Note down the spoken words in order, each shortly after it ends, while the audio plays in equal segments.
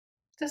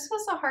This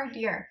was a hard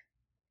year.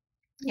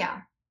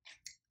 Yeah,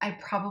 I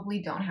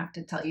probably don't have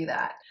to tell you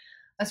that.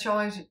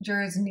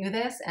 Astrologers knew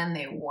this and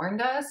they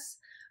warned us,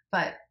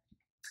 but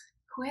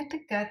who had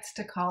the guts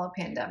to call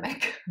a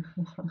pandemic?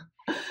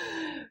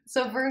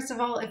 So, first of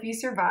all, if you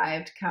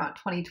survived, count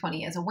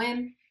 2020 as a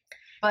win.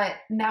 But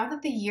now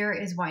that the year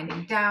is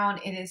winding down,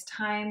 it is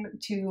time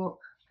to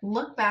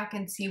look back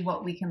and see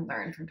what we can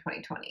learn from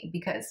 2020.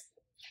 Because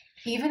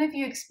even if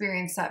you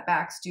experience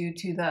setbacks due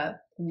to the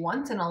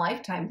once in a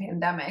lifetime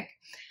pandemic,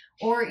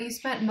 or you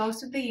spent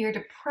most of the year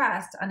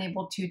depressed,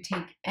 unable to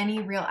take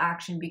any real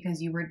action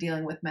because you were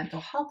dealing with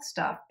mental health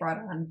stuff brought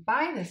on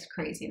by this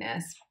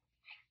craziness,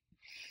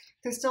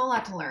 there's still a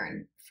lot to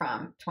learn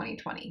from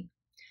 2020.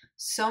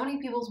 So many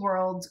people's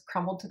worlds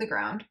crumbled to the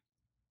ground,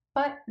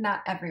 but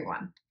not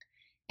everyone.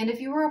 And if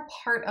you were a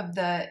part of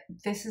the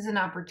 "this is an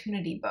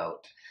opportunity"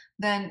 boat,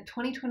 then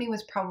 2020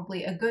 was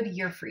probably a good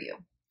year for you.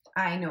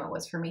 I know it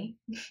was for me.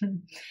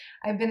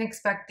 I've been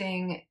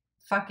expecting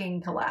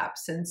fucking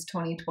collapse since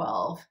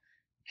 2012,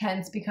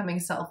 hence becoming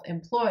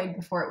self-employed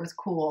before it was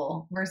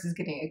cool versus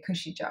getting a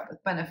cushy job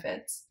with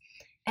benefits.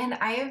 And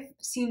I have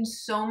seen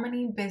so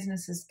many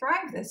businesses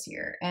thrive this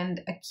year,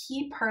 and a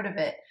key part of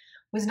it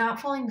was not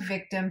falling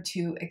victim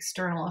to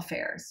external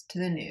affairs, to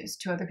the news,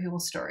 to other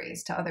people's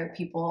stories, to other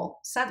people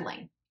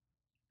settling.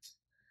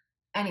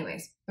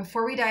 Anyways,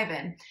 before we dive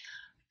in,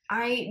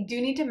 I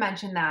do need to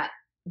mention that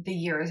the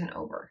year isn't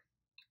over.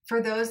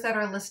 For those that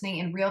are listening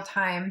in real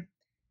time,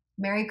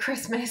 Merry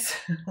Christmas.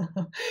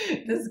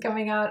 This is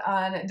coming out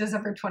on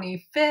December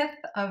 25th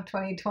of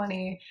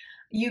 2020.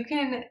 You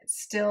can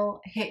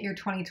still hit your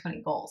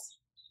 2020 goals.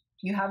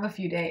 You have a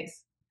few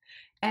days.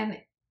 And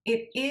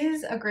it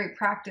is a great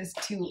practice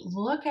to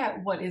look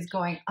at what is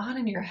going on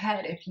in your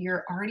head if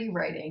you're already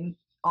writing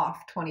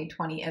off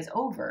 2020 as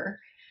over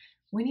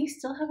when you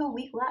still have a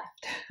week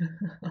left.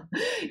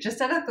 Just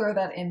had to throw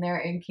that in there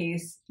in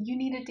case you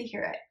needed to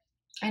hear it.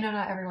 I know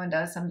not everyone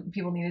does. Some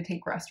people need to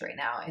take rest right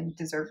now and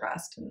deserve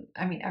rest. And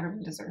I mean,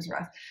 everyone deserves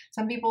rest.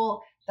 Some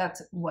people,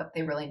 that's what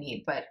they really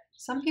need. But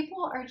some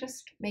people are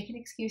just making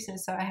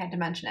excuses, so I had to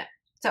mention it.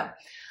 So,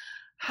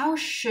 how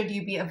should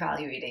you be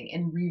evaluating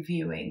and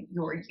reviewing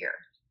your year?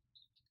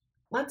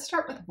 Let's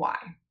start with why.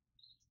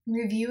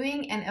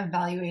 Reviewing and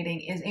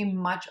evaluating is a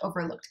much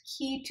overlooked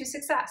key to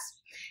success.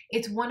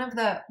 It's one of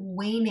the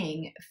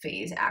waning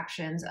phase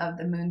actions of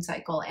the moon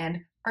cycle and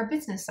our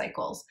business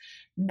cycles.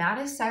 Not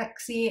as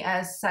sexy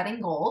as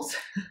setting goals,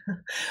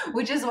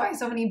 which is why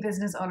so many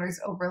business owners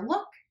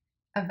overlook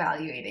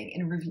evaluating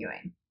and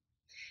reviewing.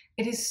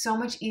 It is so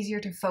much easier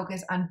to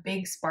focus on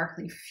big,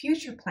 sparkly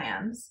future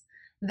plans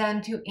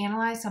than to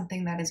analyze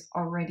something that is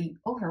already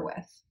over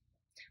with.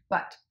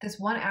 But this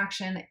one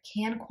action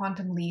can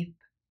quantum leap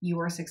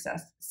your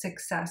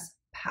success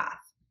path.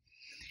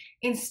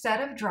 Instead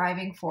of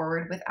driving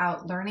forward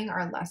without learning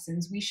our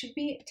lessons, we should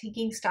be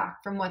taking stock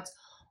from what's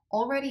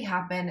already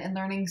happened and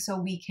learning so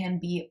we can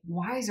be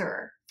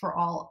wiser for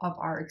all of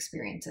our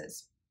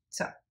experiences.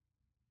 So,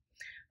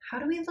 how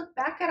do we look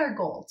back at our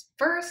goals?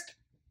 First,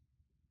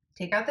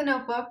 take out the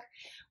notebook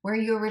where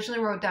you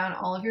originally wrote down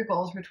all of your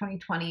goals for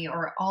 2020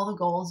 or all the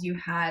goals you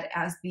had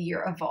as the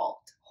year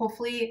evolved.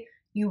 Hopefully,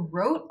 you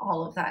wrote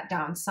all of that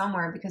down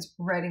somewhere, because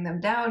writing them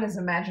down is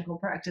a magical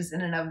practice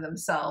in and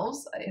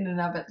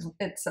of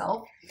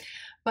itself.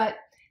 But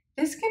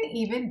this can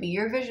even be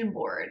your vision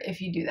board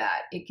if you do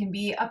that. It can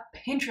be a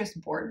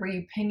Pinterest board where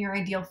you pin your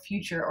ideal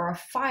future, or a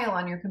file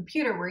on your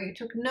computer where you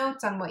took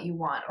notes on what you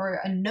want, or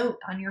a note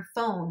on your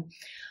phone.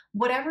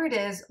 Whatever it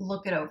is,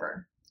 look it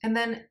over. And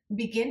then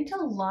begin to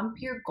lump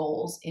your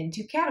goals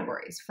into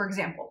categories. For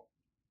example,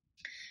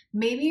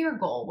 maybe your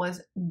goal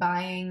was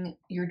buying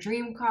your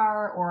dream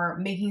car or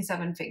making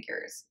 7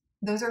 figures.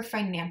 Those are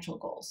financial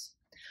goals.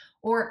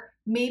 Or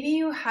maybe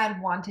you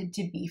had wanted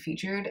to be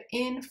featured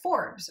in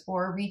Forbes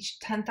or reach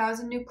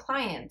 10,000 new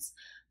clients.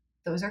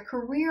 Those are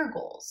career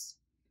goals.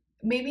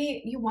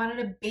 Maybe you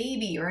wanted a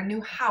baby or a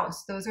new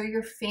house. Those are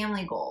your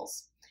family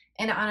goals.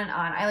 And on and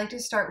on. I like to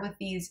start with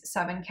these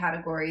 7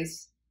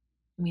 categories.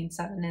 I mean,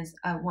 7 is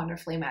a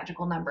wonderfully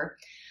magical number.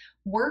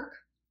 Work,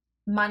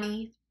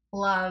 money,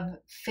 love,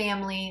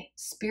 family,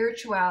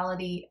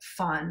 spirituality,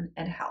 fun,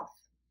 and health.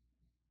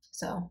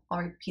 So I'll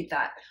repeat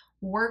that.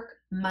 Work,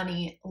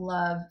 money,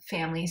 love,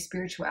 family,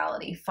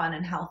 spirituality, fun,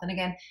 and health. And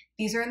again,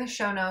 these are in the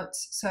show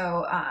notes,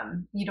 so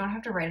you don't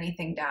have to write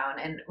anything down.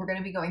 And we're going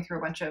to be going through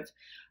a bunch of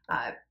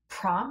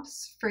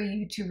prompts for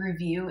you to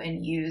review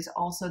and use.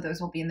 Also, those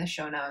will be in the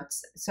show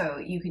notes. So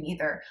you can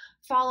either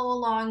follow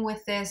along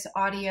with this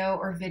audio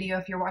or video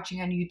if you're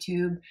watching on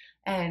YouTube,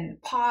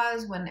 and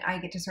pause when I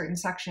get to certain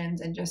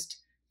sections and just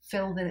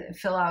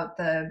fill out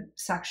the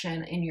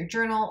section in your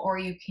journal, or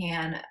you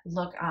can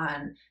look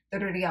on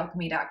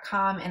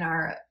thedirtyalchemy.com in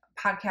our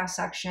podcast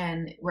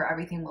section where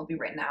everything will be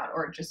written out,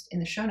 or just in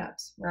the show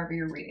notes, wherever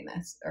you're reading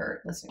this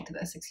or listening to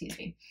this, excuse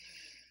me.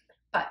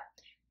 But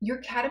your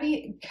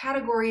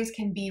categories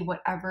can be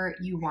whatever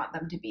you want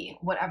them to be,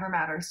 whatever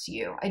matters to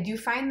you. I do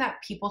find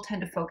that people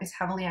tend to focus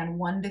heavily on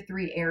 1 to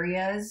 3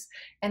 areas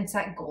and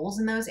set goals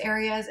in those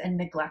areas and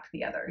neglect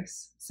the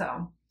others.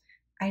 So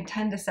I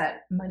tend to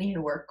set money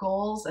and work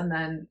goals and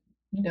then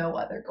no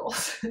other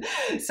goals.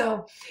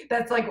 So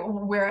that's like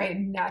where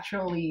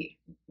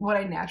what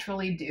I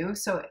naturally do.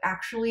 So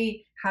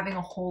actually having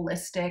a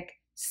holistic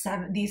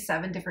these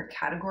seven different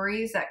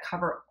categories that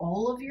cover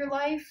all of your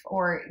life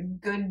or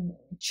good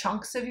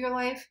chunks of your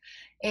life,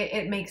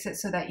 it makes it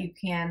so that you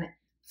can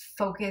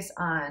focus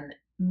on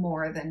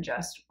more than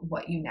just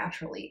what you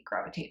naturally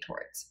gravitate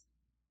towards,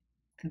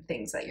 the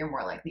things that you're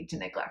more likely to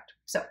neglect.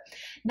 So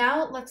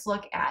now let's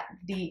look at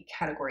the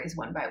categories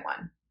one by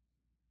one.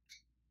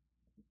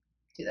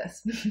 Do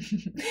this.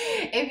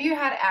 If you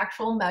had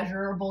actual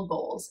measurable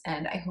goals,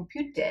 and I hope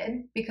you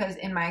did, because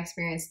in my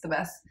experience, the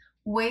best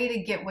way to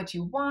get what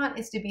you want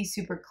is to be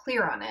super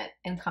clear on it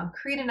and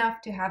concrete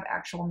enough to have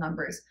actual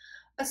numbers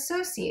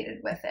associated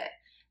with it.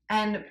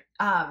 And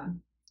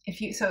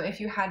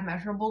if you had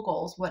measurable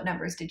goals, what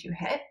numbers did you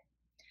hit?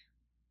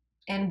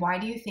 And why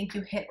do you think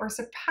you hit or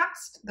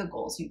surpassed the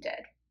goals you did?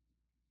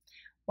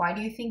 Why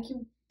do you think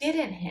you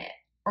didn't hit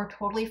or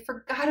totally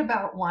forgot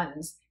about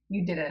ones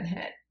you didn't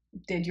hit?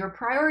 Did your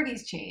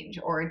priorities change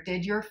or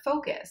did your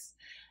focus?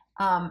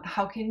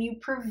 How can you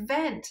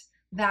prevent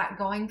that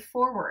going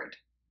forward?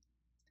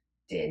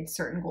 Did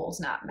certain goals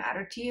not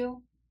matter to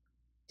you?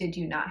 Did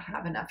you not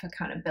have enough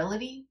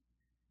accountability?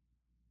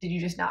 Did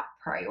you just not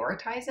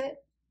prioritize it?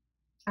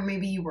 Or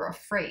maybe you were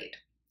afraid.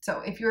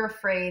 So if you're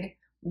afraid,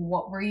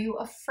 what were you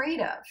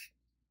afraid of?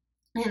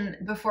 And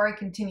before I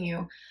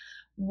continue,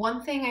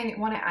 one thing I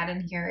want to add in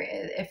here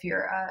is if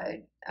you're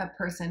a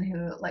person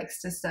who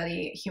likes to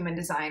study human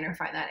design or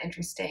find that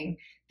interesting,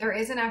 there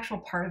is an actual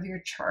part of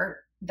your chart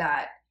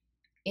that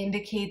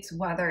indicates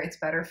whether it's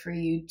better for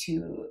you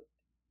to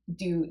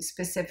do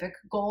specific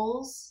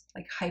goals,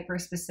 like hyper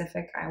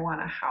specific. I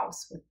want a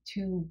house with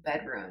 2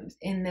 bedrooms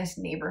in this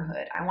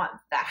neighborhood. I want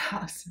that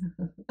house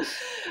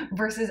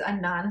versus a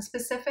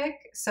non-specific.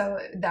 So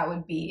that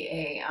would be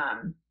a,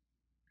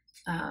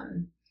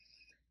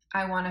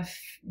 I want to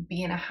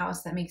be in a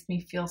house that makes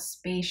me feel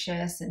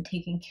spacious and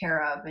taken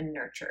care of and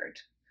nurtured,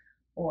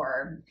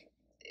 or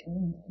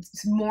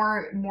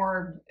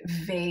more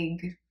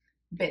vague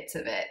bits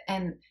of it.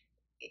 And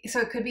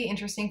so it could be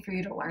interesting for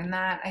you to learn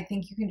that. I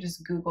think you can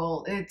just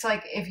Google. It's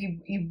like if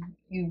you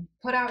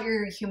put out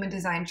your human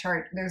design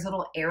chart, there's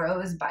little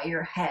arrows by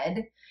your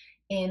head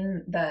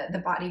in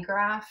the body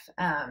graph,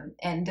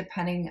 and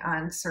depending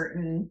on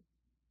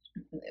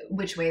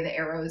which way the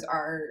arrows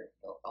are,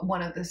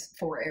 one of the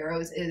 4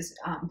 arrows is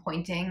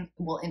pointing,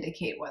 will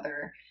indicate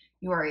whether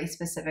you are a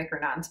specific or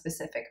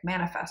non-specific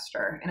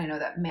manifester. And I know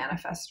that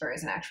manifester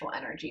is an actual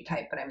energy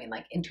type, but I mean,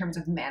 like in terms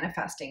of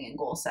manifesting and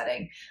goal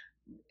setting,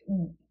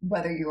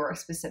 whether you're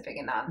specific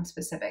and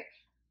non-specific.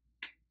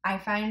 I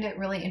find it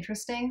really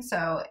interesting.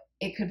 So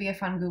it could be a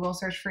fun Google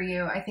search for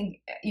you. I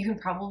think you can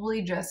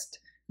probably just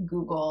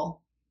Google,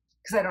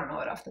 because I don't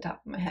know it off the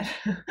top of my head,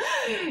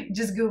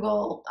 just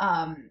Google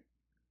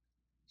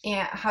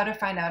and how to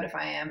find out if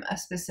I am a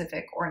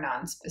specific or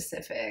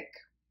non-specific.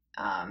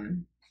 How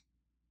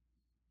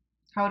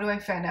do I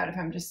find out if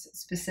I'm just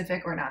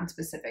specific or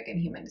non-specific in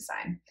human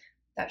design?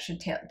 That should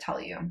tell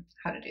you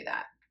how to do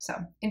that. So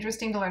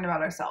interesting to learn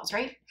about ourselves,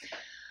 right?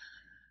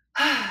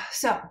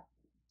 So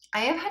I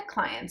have had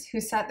clients who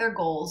set their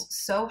goals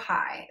so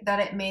high that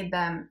it made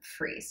them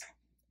freeze.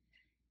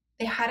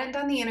 They hadn't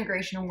done the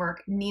integration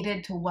work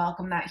needed to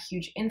welcome that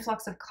huge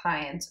influx of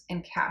clients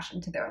and cash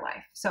into their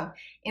life. So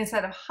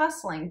instead of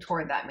hustling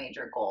toward that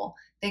major goal,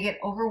 they get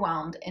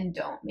overwhelmed and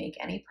don't make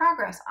any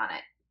progress on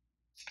it.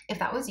 If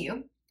that was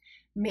you,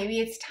 maybe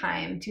it's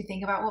time to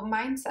think about what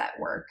mindset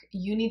work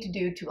you need to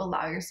do to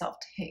allow yourself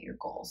to hit your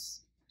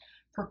goals.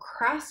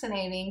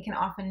 Procrastinating can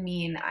often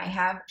mean I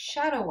have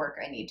shadow work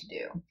I need to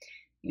do.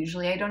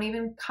 Usually I don't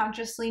even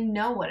consciously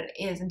know what it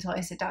is until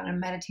I sit down and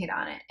meditate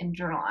on it and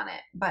journal on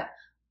it. But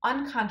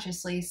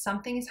unconsciously,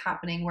 something is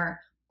happening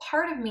where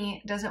part of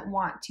me doesn't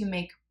want to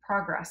make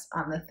progress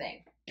on the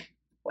thing,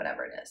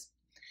 whatever it is.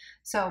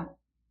 So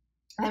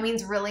that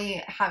means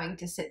really having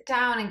to sit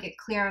down and get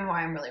clear on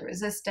why I'm really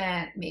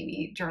resistant,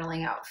 maybe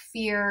journaling out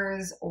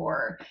fears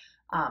or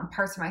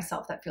parts of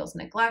myself that feels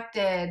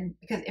neglected.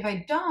 Because if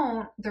I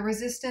don't, the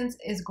resistance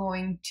is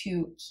going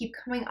to keep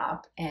coming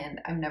up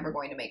and I'm never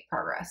going to make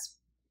progress.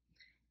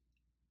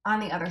 On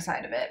the other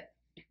side of it,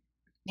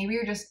 maybe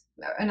you're just,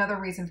 another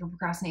reason for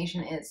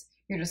procrastination is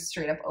you're just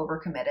straight up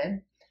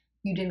overcommitted.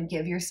 You didn't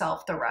give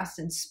yourself the rest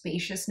and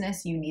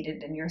spaciousness you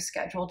needed in your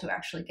schedule to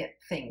actually get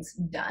things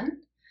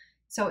done.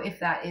 So if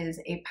that is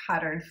a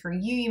pattern for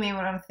you,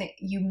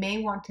 you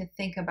may want to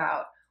think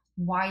about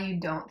why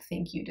you don't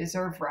think you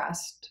deserve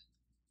rest,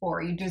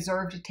 or you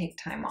deserve to take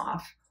time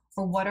off,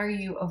 or what are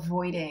you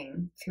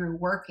avoiding through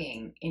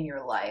working in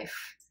your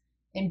life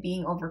and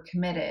being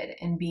overcommitted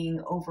and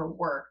being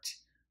overworked.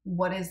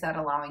 What is that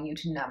allowing you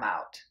to numb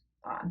out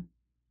on?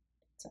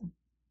 So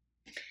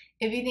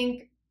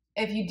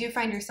if you do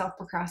find yourself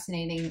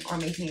procrastinating or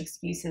making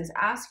excuses,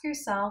 ask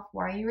yourself,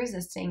 why are you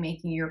resisting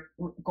making your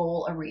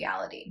goal a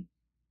reality?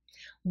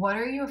 What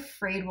are you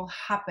afraid will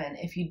happen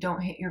if you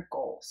don't hit your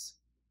goals?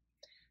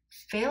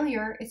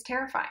 Failure is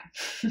terrifying,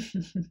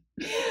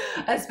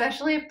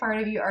 especially if part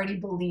of you already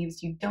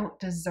believes you don't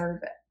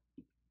deserve it.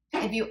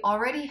 If you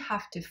already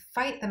have to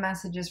fight the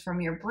messages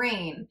from your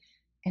brain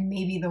and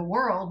maybe the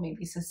world,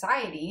 maybe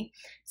society,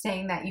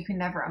 saying that you can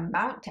never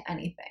amount to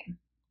anything.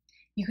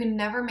 You can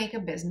never make a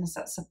business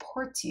that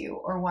supports you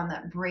or one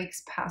that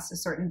breaks past a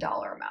certain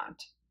dollar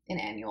amount in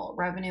annual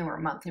revenue or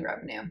monthly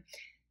revenue.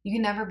 You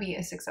can never be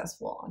a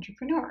successful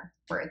entrepreneur,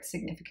 where it's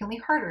significantly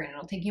harder and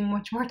it'll take you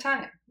much more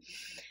time.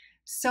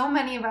 So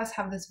many of us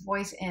have this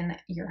voice in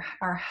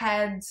our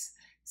heads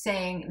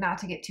saying not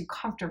to get too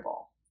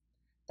comfortable,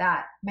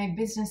 that my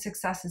business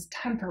success is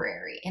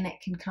temporary and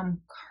it can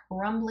come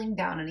crumbling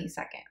down any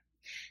second.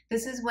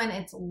 This is when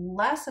it's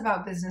less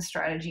about business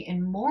strategy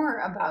and more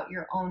about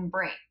your own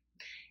brain.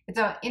 It's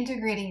about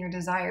integrating your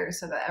desires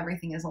so that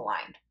everything is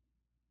aligned.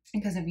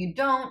 Because if you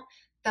don't,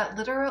 that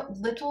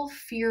little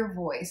fear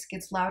voice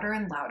gets louder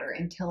and louder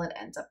until it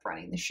ends up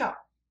running the show.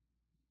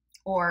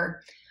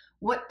 Or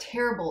what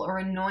terrible or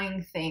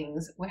annoying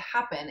things would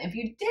happen if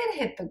you did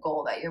hit the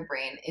goal that your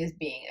brain is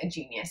being a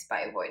genius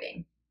by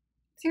avoiding.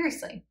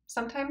 Seriously,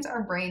 sometimes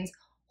our brains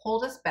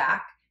hold us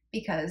back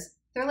because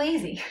they're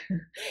lazy.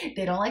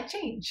 They don't like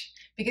change,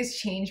 because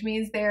change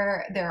means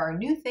there are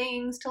new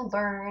things to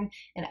learn,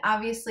 and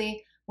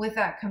obviously with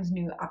that comes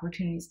new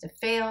opportunities to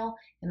fail,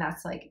 and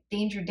that's like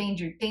danger,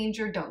 danger,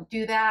 danger, don't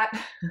do that.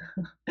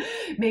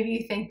 Maybe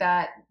you think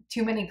that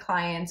too many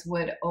clients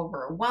would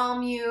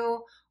overwhelm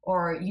you,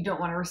 or you don't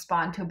want to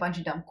respond to a bunch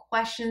of dumb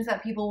questions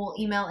that people will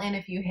email in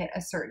if you hit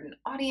a certain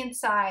audience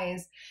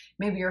size.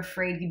 Maybe you're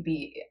afraid you'd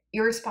be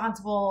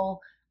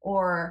irresponsible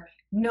or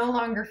no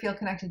longer feel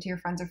connected to your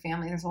friends or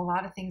family. There's a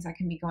lot of things that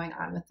can be going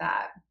on with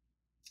that.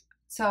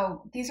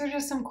 So these are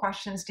just some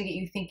questions to get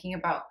you thinking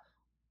about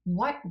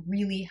what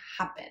really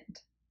happened.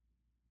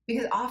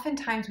 Because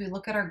oftentimes we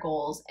look at our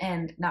goals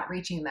and not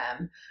reaching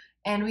them,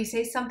 and we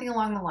say something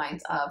along the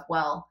lines of,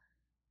 well,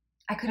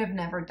 I could have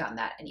never done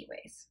that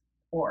anyways,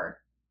 or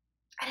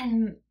I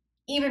didn't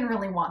even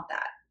really want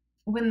that.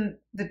 When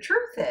the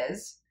truth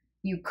is,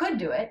 you could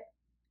do it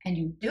and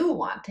you do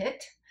want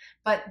it,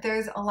 but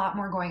there's a lot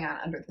more going on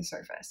under the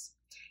surface.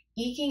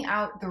 Eking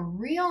out the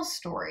real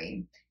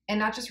story and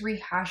not just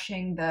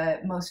rehashing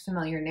the most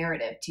familiar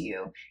narrative to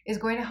you is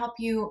going to help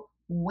you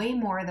way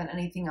more than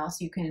anything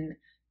else you can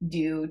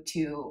do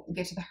to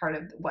get to the heart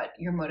of what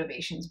your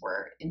motivations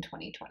were in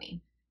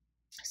 2020.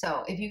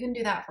 So if you can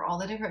do that for all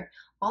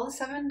the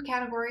 7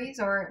 categories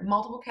or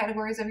multiple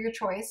categories of your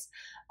choice,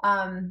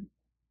 go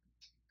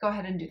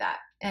ahead and do that.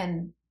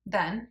 And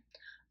then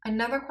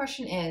another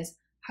question is,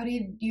 how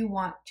do you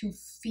want to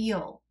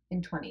feel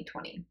in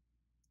 2020?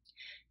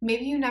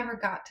 Maybe you never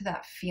got to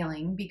that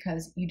feeling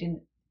because you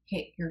didn't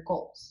hit your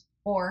goals,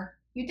 or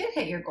you did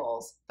hit your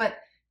goals, but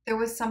there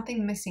was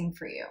something missing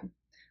for you.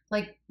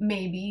 Like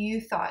maybe you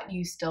thought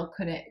you still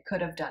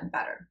could have done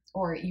better,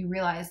 or you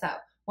realized that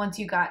once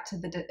you got to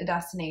the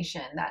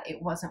destination that it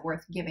wasn't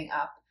worth giving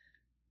up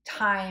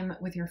time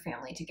with your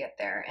family to get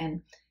there.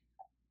 And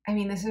I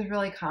mean, this is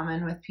really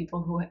common with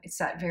people who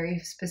set very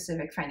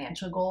specific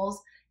financial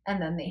goals and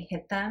then they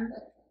hit them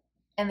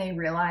and they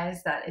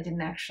realize that it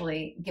didn't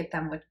actually get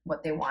them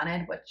what they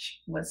wanted, which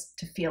was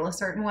to feel a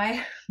certain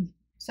way.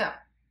 So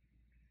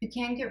you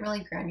can get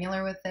really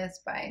granular with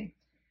this by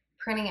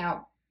printing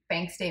out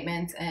bank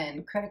statements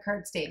and credit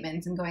card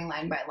statements and going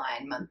line by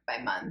line, month by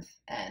month.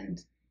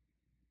 And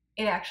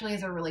it actually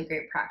is a really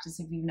great practice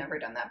if you've never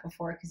done that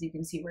before, because you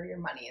can see where your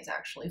money is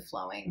actually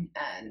flowing.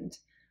 And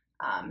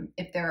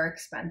if there are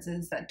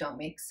expenses that don't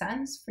make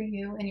sense for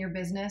you in your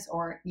business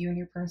or you in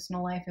your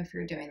personal life, if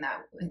you're doing that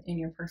in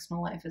your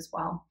personal life as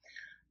well.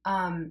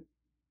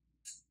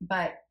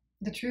 But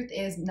the truth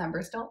is,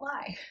 numbers don't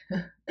lie.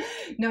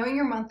 Knowing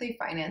your monthly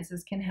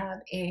finances can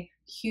have a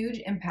huge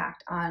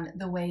impact on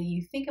the way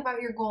you think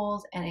about your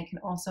goals, and it can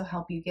also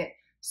help you get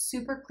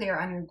super clear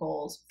on your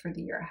goals for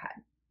the year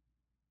ahead.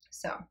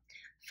 So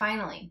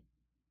finally,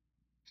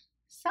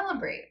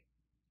 celebrate.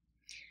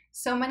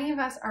 So many of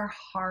us are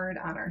hard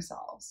on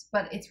ourselves,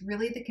 but it's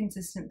really the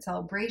consistent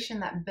celebration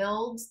that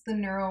builds the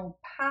neural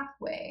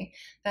pathway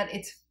that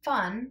it's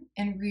fun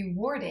and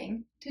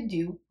rewarding to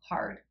do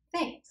hard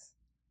things.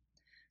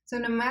 So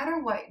no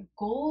matter what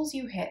goals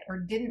you hit or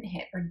didn't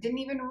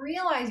even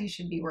realize you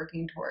should be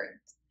working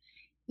towards,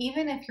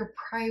 even if your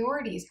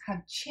priorities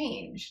have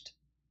changed,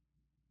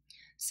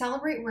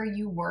 celebrate where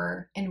you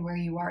were and where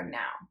you are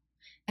now,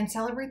 and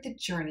celebrate the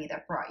journey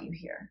that brought you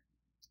here.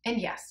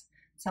 And yes,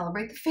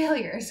 celebrate the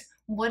failures.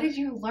 What did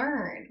you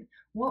learn?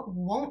 What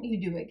won't you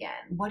do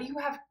again? What do you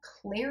have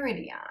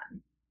clarity on?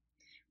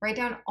 Write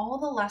down all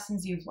the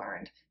lessons you've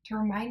learned to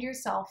remind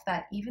yourself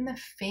that even the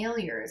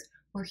failures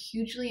were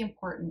hugely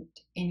important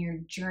in your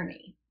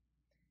journey.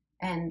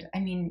 And I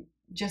mean,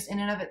 just in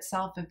and of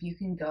itself, if you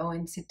can go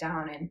and sit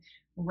down and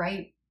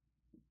write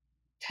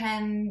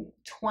 10,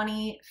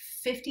 20,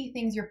 50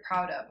 things you're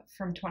proud of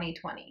from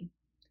 2020.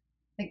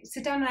 Like,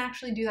 sit down and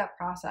actually do that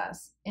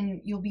process,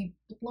 and you'll be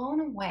blown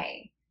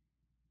away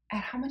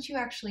at how much you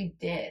actually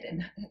did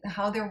and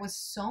how there was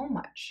so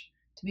much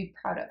to be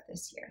proud of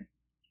this year.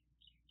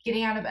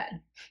 getting out of bed.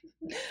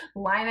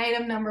 Line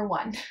item number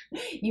 1.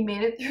 You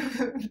made it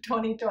through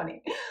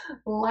 2020.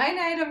 Line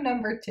item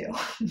number 2.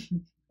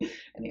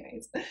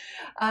 Anyways,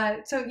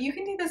 so you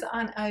can do this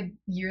on a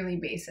yearly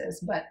basis,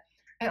 but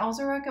I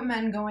also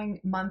recommend going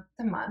month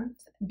to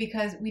month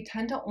because we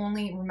tend to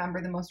only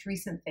remember the most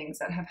recent things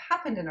that have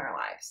happened in our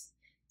lives.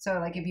 So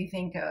like if you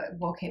think,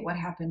 okay, what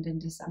happened in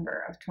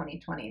December of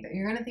 2020?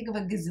 You're going to think of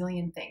a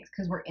gazillion things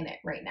because we're in it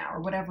right now,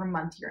 or whatever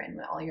month you're in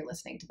while you're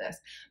listening to this.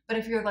 But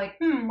if you're like,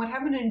 what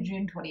happened in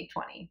June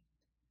 2020?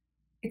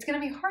 It's going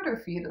to be harder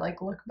for you to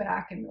like look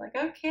back and be like,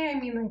 okay, I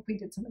mean, like we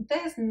did some of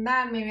this and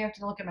that. Maybe I have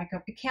to look at my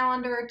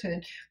calendar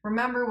to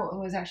remember what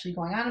was actually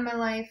going on in my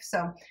life.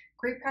 So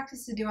great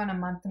practice to do on a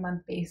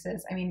month-to-month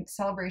basis. I mean,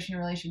 celebration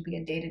really should be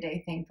a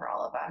day-to-day thing for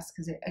all of us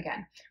because,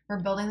 again, we're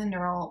building the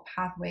neural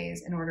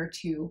pathways in order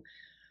to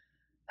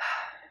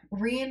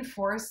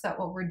reinforce that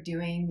what we're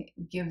doing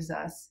gives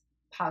us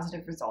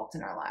positive results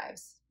in our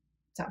lives.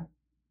 So,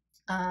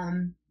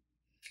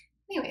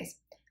 anyways,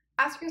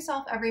 ask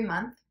yourself every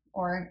month,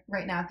 or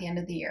right now at the end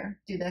of the year,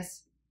 do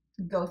this,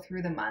 go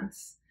through the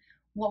months.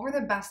 What were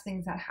the best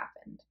things that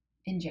happened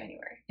in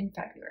January, in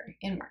February,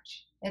 in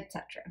March,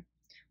 etc.?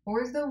 What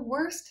were the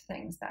worst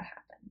things that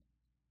happened?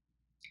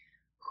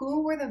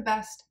 Who were the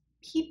best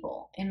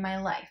people in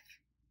my life,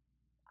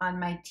 on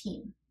my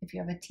team, if you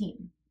have a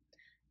team?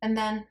 And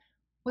then,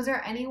 was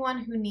there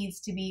anyone who needs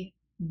to be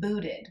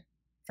booted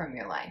from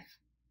your life?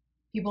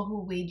 People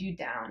who weighed you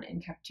down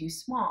and kept you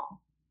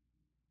small.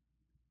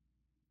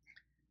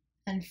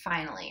 And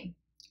finally,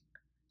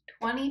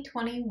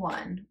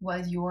 2021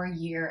 was your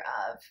year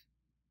of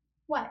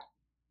what?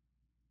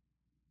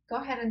 Go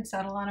ahead and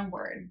settle on a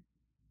word.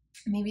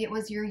 Maybe it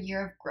was your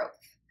year of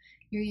growth,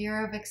 your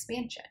year of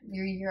expansion,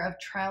 your year of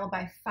trial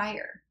by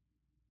fire.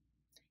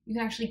 You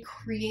can actually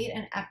create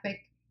an epic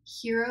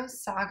hero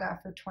saga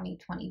for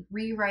 2020.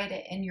 Rewrite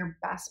it in your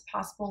best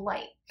possible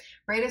light.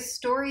 Write a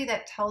story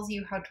that tells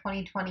you how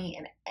 2020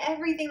 and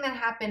everything that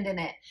happened in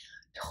it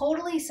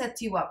totally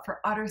sets you up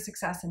for utter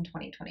success in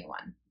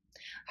 2021.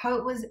 How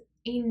it was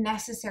a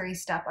necessary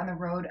step on the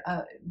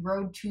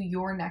road to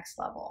your next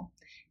level,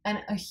 and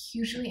a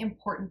hugely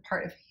important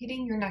part of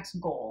hitting your next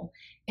goal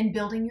and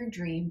building your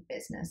dream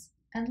business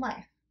and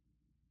life.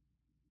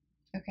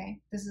 Okay,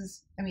 this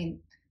is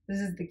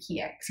the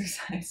key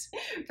exercise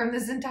from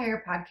this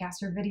entire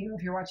podcast or video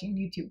if you're watching on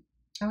YouTube.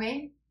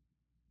 Okay,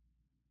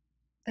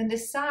 then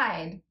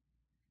decide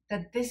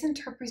that this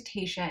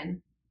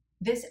interpretation,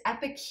 this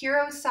epic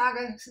hero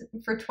saga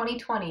for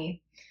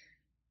 2020,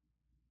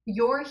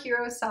 your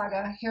hero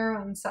saga,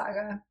 heroine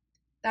saga,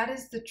 that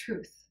is the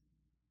truth.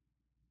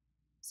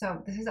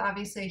 So this is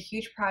obviously a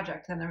huge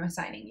project that I'm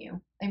assigning you.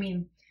 I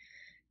mean,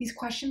 these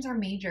questions are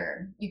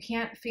major. You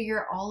can't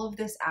figure all of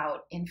this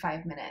out in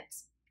 5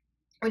 minutes,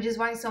 which is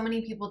why so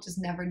many people just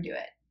never do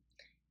it.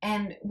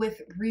 And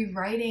with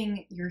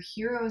rewriting your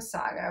hero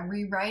saga,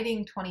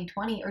 rewriting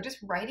 2020, or just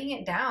writing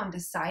it down,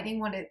 deciding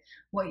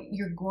what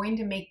you're going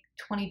to make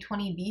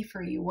 2020 be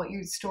for you, what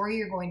your story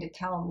you're going to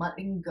tell, and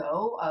letting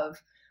go of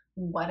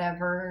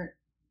whatever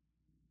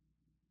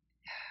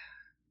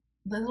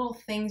little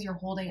things you're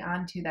holding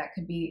on to that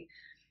could be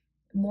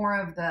more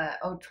of the,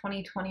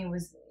 2020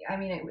 was,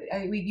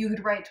 you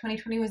could write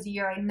 2020 was the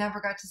year I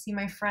never got to see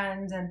my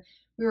friends and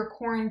we were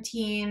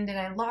quarantined and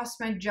I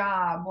lost my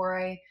job, or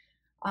I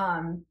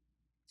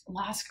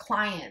lost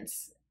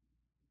clients,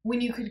 when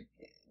you could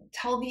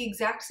tell the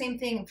exact same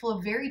thing full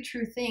of very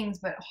true things,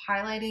 but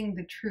highlighting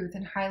the truth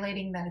and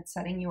highlighting that it's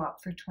setting you up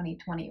for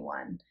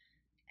 2021.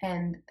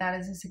 And that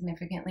is a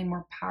significantly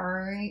more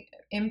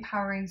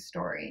empowering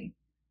story,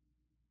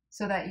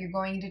 so that you're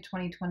going into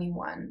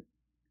 2021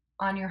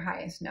 on your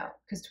highest note,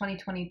 because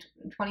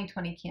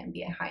 2020 can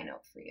be a high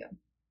note for you.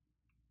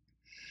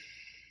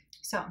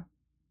 So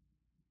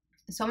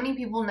many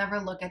people never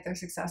look at their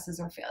successes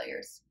or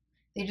failures.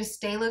 They just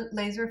stay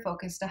laser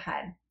focused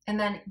ahead. And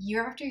then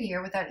year after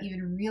year, without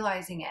even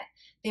realizing it,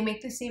 they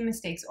make the same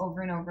mistakes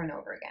over and over and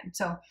over again.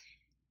 So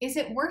is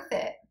it worth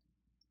it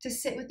to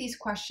sit with these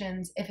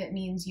questions if it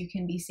means you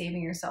can be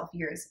saving yourself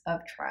years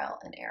of trial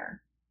and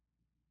error?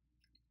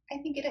 I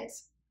think it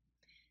is.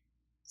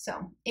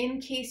 So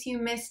in case you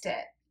missed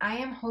it, I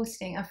am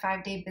hosting a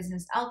 5-day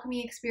business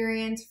alchemy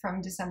experience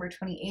from December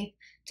 28th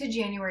to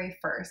January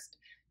 1st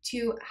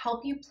to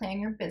help you plan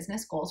your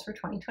business goals for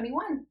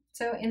 2021.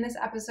 So in this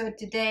episode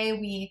today,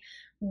 we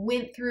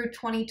went through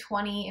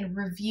 2020 and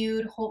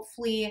reviewed.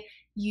 Hopefully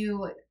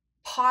you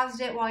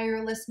paused it while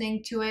you're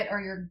listening to it, or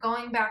you're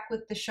going back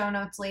with the show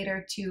notes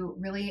later to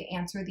really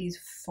answer these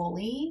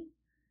fully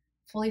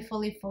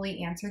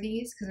answer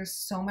these, because there's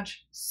so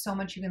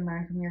much you can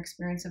learn from your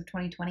experience of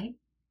 2020.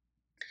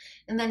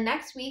 And then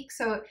next week,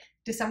 so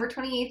December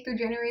 28th through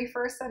January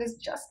 1st, that is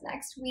just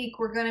next week,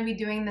 we're going to be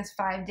doing this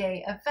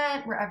 5-day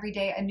event where every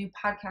day a new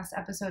podcast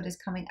episode is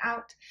coming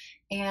out.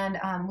 And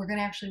we're going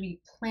to actually be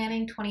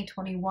planning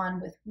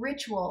 2021 with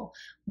ritual,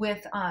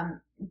 with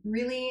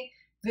really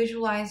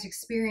visualized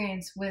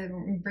experience with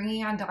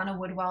bringing on Donna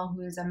Woodwell,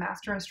 who is a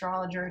master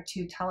astrologer,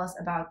 to tell us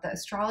about the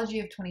astrology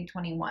of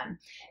 2021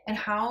 and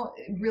how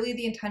really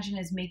the intention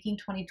is making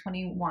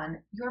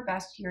 2021 your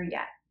best year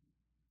yet.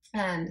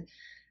 And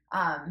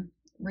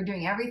we're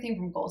doing everything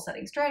from goal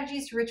setting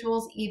strategies to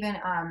rituals, even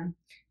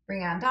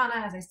bring on Donna,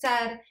 as I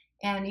said.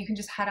 And you can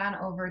just head on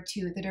over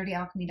to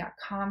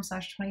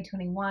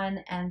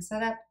thedirtyalchemy.com/2021 and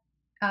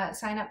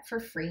sign up for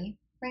free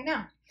right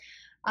now.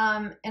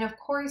 And of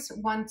course,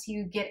 once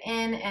you get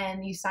in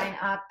and you sign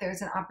up,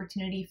 there's an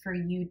opportunity for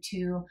you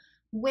to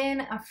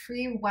win a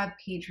free web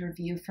page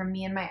review from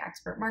me and my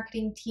expert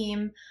marketing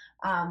team,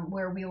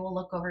 where we will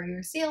look over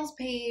your sales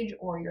page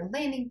or your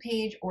landing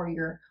page or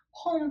your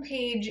home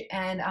page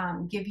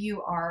and give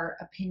you our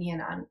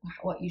opinion on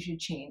what you should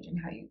change and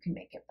how you can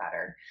make it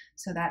better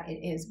so that it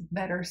is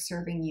better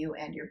serving you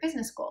and your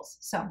business goals.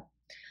 So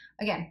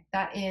again,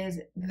 that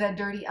is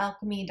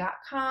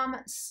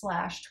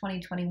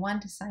thedirtyalchemy.com/2021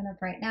 to sign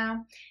up right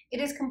now. It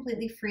is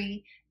completely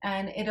free,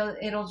 and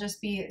it'll just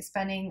be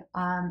spending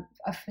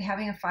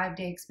having a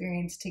 5-day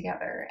experience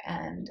together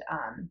and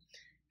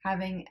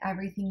having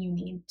everything you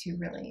need to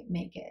really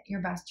make it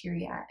your best year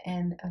yet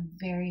and a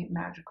very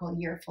magical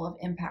year full of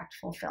impact,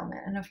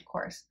 fulfillment, and of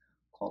course,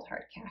 cold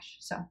hard cash.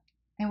 So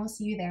I will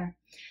see you there.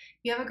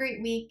 You have a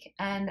great week,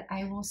 and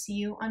I will see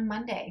you on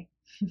Monday.